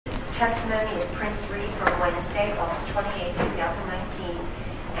testimony of Prince Reed from Wednesday, August 28, 2019,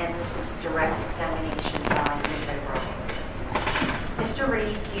 and this is direct examination by Ms. O'Brien. Mr.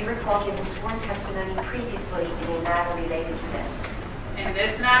 Reed, do you recall giving sworn testimony previously in a matter related to this? In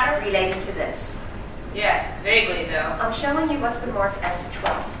this matter? Related to this. Yes, vaguely though. I'm showing you what's been marked as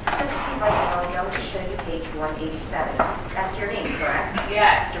 12, specifically right now I'm going to show you page 187. That's your name, correct?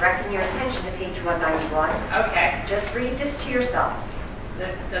 Yes. Directing your attention to page 191. Okay. Just read this to yourself.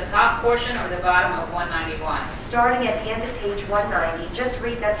 The top portion or the bottom of 191? Starting at the end of page 190, just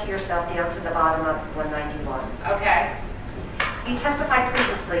read that to yourself down to the bottom of 191. Okay. You testified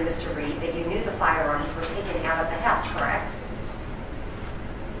previously, Mr. Reed, that you knew the firearms were taken out of the house, correct?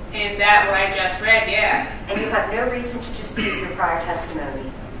 In that what I just read, yeah. And you have no reason to dispute your prior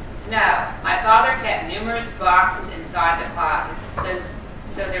testimony? No. My father kept numerous boxes inside the closet,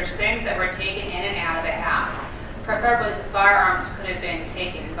 so there's things that were taken in and out of the house. Preferably the firearms could have been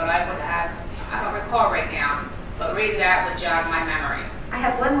taken, but I don't recall right now, but reading that would jog my memory. I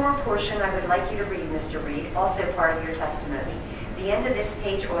have one more portion I would like you to read, Mr. Reed, also part of your testimony. The end of this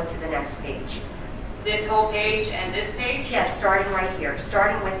page on to the next page. This whole page and this page? Yes, starting right here.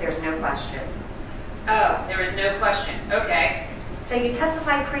 Starting with there's no question. Oh, there is no question. Okay. So you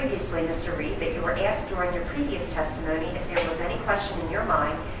testified previously, Mr. Reed, that you were asked during your previous testimony if there was any question in your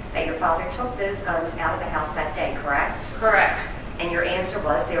mind that your father took those guns out of the house that day, correct? Correct. And your answer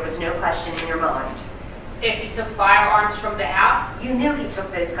was there was no question in your mind. If he took firearms from the house? You knew he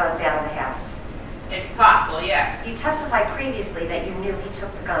took those guns out of the house. It's possible, yes. You testified previously that you knew he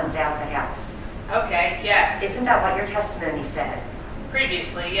took the guns out of the house. Okay, yes. Isn't that what your testimony said?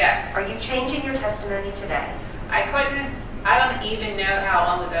 Previously, yes. Are you changing your testimony today? I don't even know how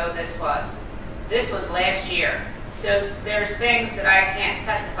long ago this was. This was last year. So there's things that I can't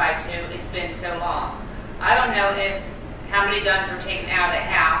testify to. It's been so long. I don't know how many guns were taken out of the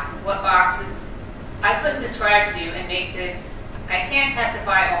house, what boxes. I couldn't describe to you and make this. I can't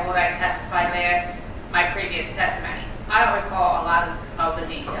testify on what I testified my previous testimony. I don't recall a lot of the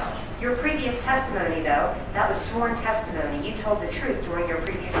details. Your previous testimony, though, that was sworn testimony. You told the truth during your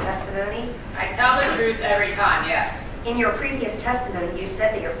previous testimony? I tell the truth every time, yes. In your previous testimony, you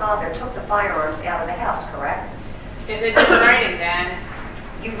said that your father took the firearms out of the house, correct? If it's in writing, then...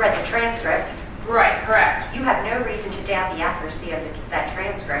 You read the transcript. Right, correct. You have no reason to doubt the accuracy of that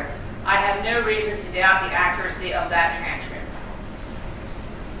transcript. I have no reason to doubt the accuracy of that transcript.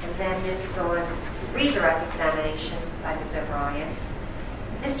 And then this is on redirect examination by Ms. O'Brien.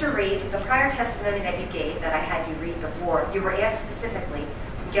 Mr. Reed, the prior testimony that you gave that I had you read before, you were asked specifically,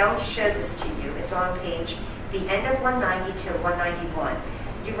 I'm going to show this to you. It's on page, the end of 190 to 191.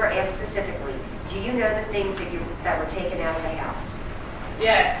 You were asked specifically, do you know the things that were taken out of the house?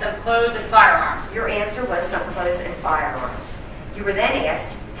 Yes, some clothes and firearms. Your answer was some clothes and firearms. You were then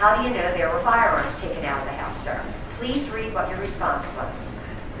asked, how do you know there were firearms taken out of the house, sir? Please read what your response was.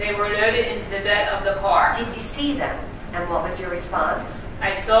 They were loaded into the bed of the car. Did you see them? And what was your response?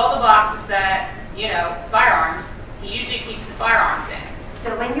 I saw the boxes that, firearms. He usually keeps the firearms in.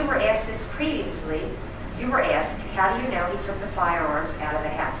 So when you were asked this previously, you were asked, how do you know he took the firearms out of the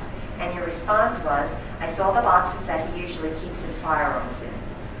house? And your response was, I saw the boxes that he usually keeps his firearms in.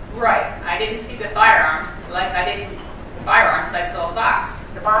 Right. I didn't see the firearms. Like I didn't the firearms, I saw a box.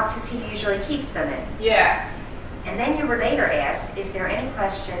 The boxes he usually keeps them in. Yeah. And then you were later asked, is there any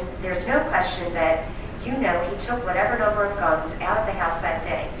question, there's no question that you know he took whatever number of guns out of the house that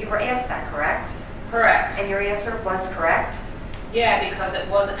day. You were asked that, correct? Correct. And your answer was correct? Yeah, because it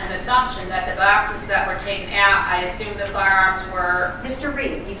was an assumption that the boxes that were taken out, I assumed the firearms were... Mr.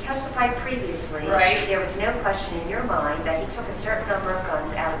 Reed, you testified previously right. There was no question in your mind that he took a certain number of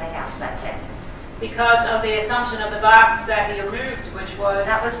guns out of the house that day. Because of the assumption of the boxes that he removed, which was...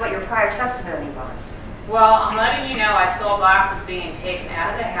 That was what your prior testimony was. Well, I'm letting you know I saw boxes being taken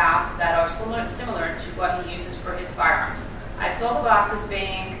out of the house that are similar to what he uses for his firearms. I saw the boxes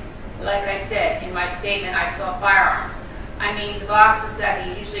being, like I said, in my statement, I saw firearms. I mean the boxes that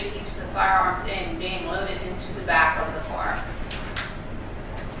he usually keeps the firearms in being loaded into the back of the car.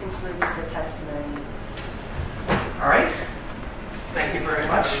 That concludes the testimony. All right. Thank you very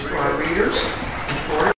much for our readers.